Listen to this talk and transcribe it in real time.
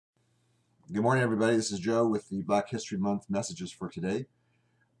Good morning, everybody. This is Joe with the Black History Month messages for today.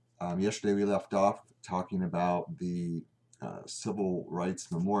 Yesterday we left off talking about the Civil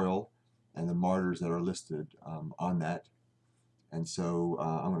Rights Memorial and the martyrs that are listed on that. And so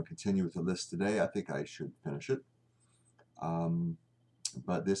I'm going to continue with the list today. I think I should finish it.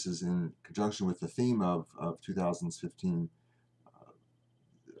 But this is in conjunction with the theme of 2015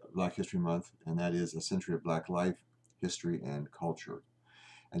 Black History Month, and that is a century of Black life, history, and culture.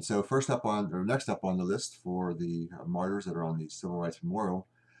 And so next up on the list for the martyrs that are on the Civil Rights Memorial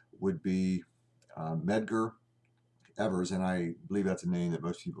would be Medgar Evers, and I believe that's a name that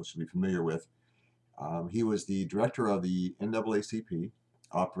most people should be familiar with. He was the director of the NAACP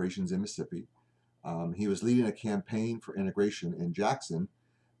operations in Mississippi. He was leading a campaign for integration in Jackson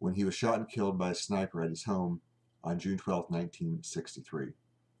when he was shot and killed by a sniper at his home on June 12, 1963.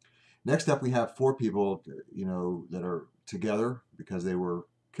 Next up, we have four people, that are together because they were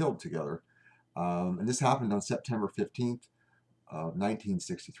killed together. And this happened on September 15th of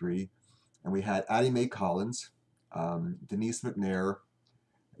 1963. And we had Addie Mae Collins, Denise McNair,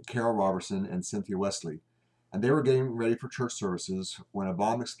 Carol Robertson, and Cynthia Wesley. And they were getting ready for church services when a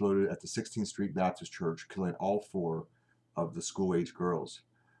bomb exploded at the 16th Street Baptist Church, killing all four of the school-age girls.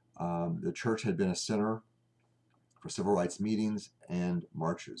 The church had been a center for civil rights meetings and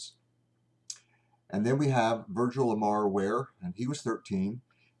marches. And then we have Virgil Lamar Ware, and he was 13.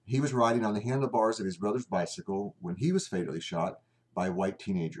 He was riding on the handlebars of his brother's bicycle when he was fatally shot by white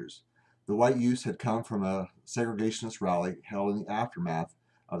teenagers. The white youths had come from a segregationist rally held in the aftermath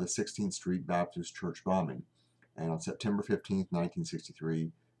of the 16th Street Baptist Church bombing. And on September 15th,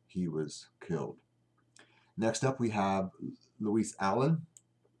 1963, he was killed. Next up, we have Louise Allen,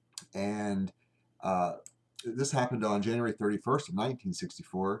 and this happened on January 31st of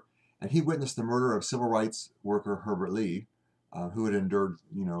 1964. And he witnessed the murder of civil rights worker Herbert Lee, who had endured,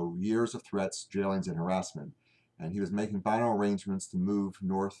 years of threats, jailings, and harassment. And he was making final arrangements to move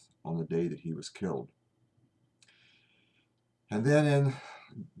north on the day that he was killed. And then in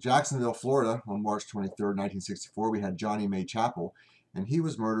Jacksonville, Florida, on March 23rd, 1964, we had Johnny May Chapel, and he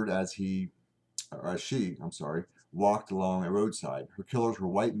was murdered as she, walked along a roadside. Her killers were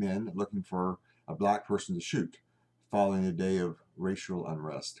white men looking for a black person to shoot, following a day of racial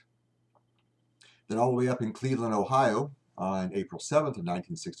unrest. Then all the way up in Cleveland, Ohio, on April 7th of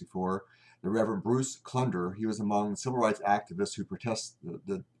 1964, the Reverend Bruce Clunder, he was among civil rights activists who protested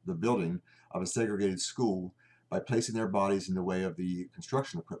the building of a segregated school by placing their bodies in the way of the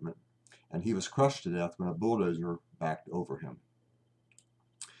construction equipment, and he was crushed to death when a bulldozer backed over him.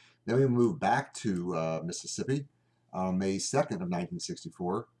 Then we move back to Mississippi on May 2nd of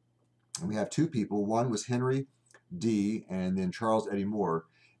 1964, and we have two people. One was Henry D. and then Charles Eddie Moore,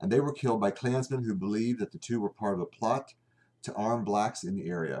 and they were killed by Klansmen who believed that the two were part of a plot to arm blacks in the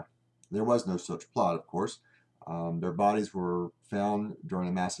area. There was no such plot, of course. Their bodies were found during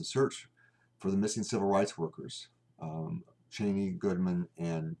a massive search for the missing civil rights workers, Cheney, Goodman,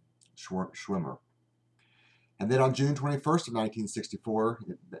 and Schwimmer. And then on June 21st of 1964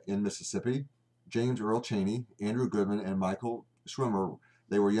 in Mississippi, James Earl Cheney, Andrew Goodman, and Michael Schwimmer,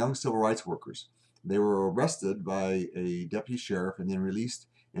 they were young civil rights workers. They were arrested by a deputy sheriff and then released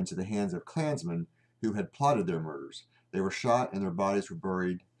into the hands of Klansmen who had plotted their murders. They were shot and their bodies were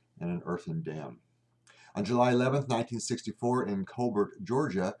buried in an earthen dam. On July 11th, 1964, in Colbert,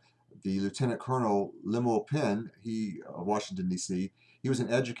 Georgia, the Lieutenant Colonel Lemuel Penn, of Washington, D.C., he was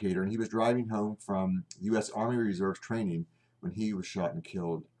an educator, and he was driving home from U.S. Army Reserve training when he was shot and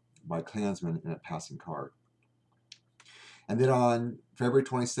killed by Klansmen in a passing car. And then on February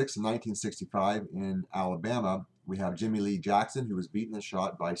 26th, 1965, in Alabama, we have Jimmy Lee Jackson, who was beaten and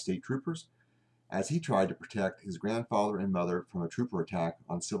shot by state troopers as he tried to protect his grandfather and mother from a trooper attack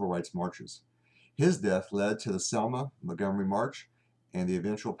on civil rights marches. His death led to the Selma-Montgomery March and the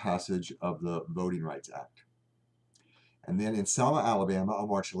eventual passage of the Voting Rights Act. And then in Selma, Alabama, on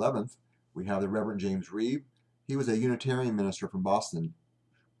March 11th, we have the Reverend James Reeb. He was a Unitarian minister from Boston,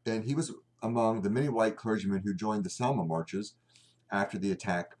 and he was among the many white clergymen who joined the Selma marches after the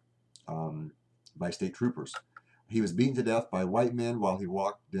attack by state troopers. He was beaten to death by white men while he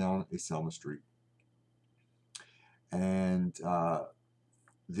walked down a Selma street. And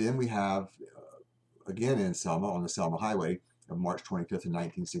then we have, again in Selma, on the Selma Highway, on March 25th of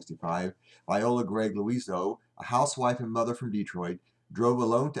 1965, Viola Gregg Louiseau, a housewife and mother from Detroit, drove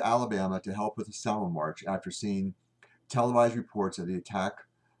alone to Alabama to help with the Selma March after seeing televised reports of the attack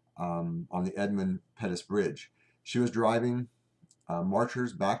on the Edmund Pettus Bridge. She was driving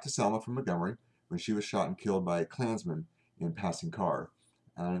marchers back to Selma from Montgomery when she was shot and killed by a Klansman in a passing car.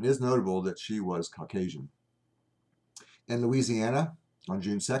 And it is notable that she was Caucasian. In Louisiana, On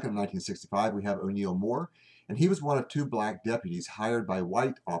June 2nd, 1965, we have O'Neill Moore, and he was one of 2 black deputies hired by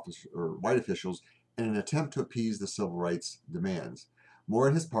white officials in an attempt to appease the civil rights demands. Moore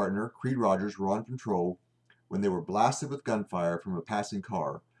and his partner, Creed Rogers, were on patrol when they were blasted with gunfire from a passing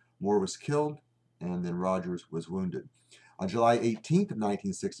car. Moore was killed, and then Rogers was wounded. On July 18th of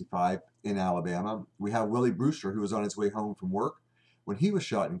 1965, in Alabama, we have Willie Brewster, who was on his way home from work when he was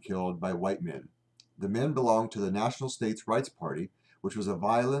shot and killed by white men. The men belonged to the National States Rights Party, which was a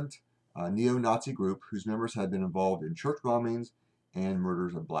violent neo-Nazi group whose members had been involved in church bombings and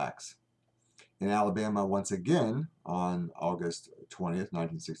murders of blacks. In Alabama, once again, on August 20th,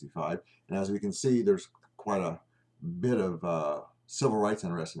 1965, and as we can see, there's quite a bit of civil rights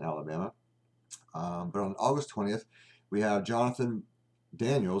unrest in Alabama. But on August 20th, we have Jonathan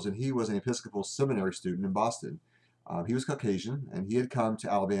Daniels, and he was an Episcopal seminary student in Boston. He was Caucasian, and he had come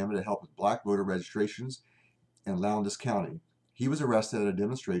to Alabama to help with black voter registrations in Lowndes County. He was arrested at a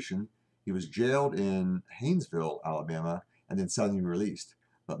demonstration. He was jailed in Haynesville, Alabama, and then suddenly released.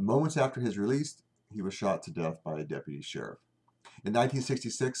 But moments after his release, he was shot to death by a deputy sheriff. In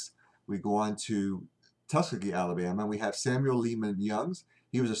 1966, we go on to Tuskegee, Alabama, and we have Samuel Lehman Youngs.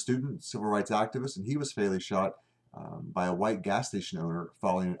 He was a student civil rights activist, and he was fatally shot by a white gas station owner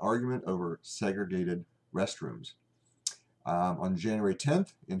following an argument over segregated restrooms. On January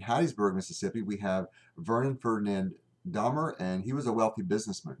 10th, in Hattiesburg, Mississippi, we have Vernon Ferdinand Dahmer, and he was a wealthy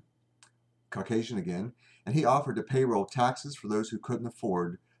businessman, Caucasian again, and he offered to payroll taxes for those who couldn't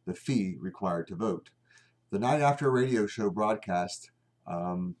afford the fee required to vote. The night after a radio show broadcast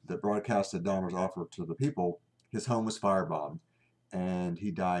that broadcasted Dahmer's offer to the people, his home was firebombed, and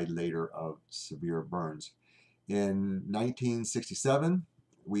he died later of severe burns. In 1967,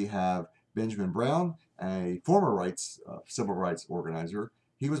 we have Benjamin Brown, a former civil rights organizer.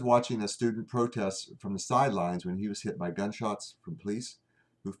 He was watching a student protest from the sidelines when he was hit by gunshots from police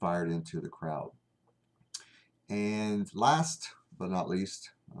who fired into the crowd. And last but not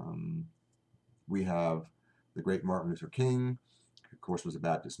least, we have the great Martin Luther King, who of course was a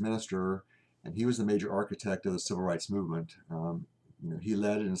Baptist minister, and he was the major architect of the civil rights movement. He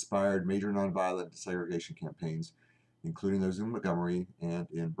led and inspired major nonviolent desegregation campaigns, including those in Montgomery and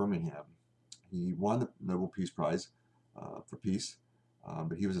in Birmingham. He won the Nobel Peace Prize for peace,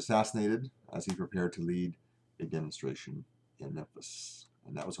 but he was assassinated as he prepared to lead a demonstration in Memphis,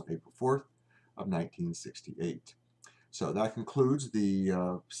 and that was on April 4th of 1968. So that concludes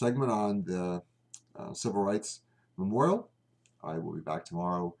the segment on the Civil Rights Memorial. I will be back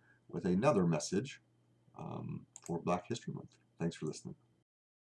tomorrow with another message for Black History Month. Thanks for listening.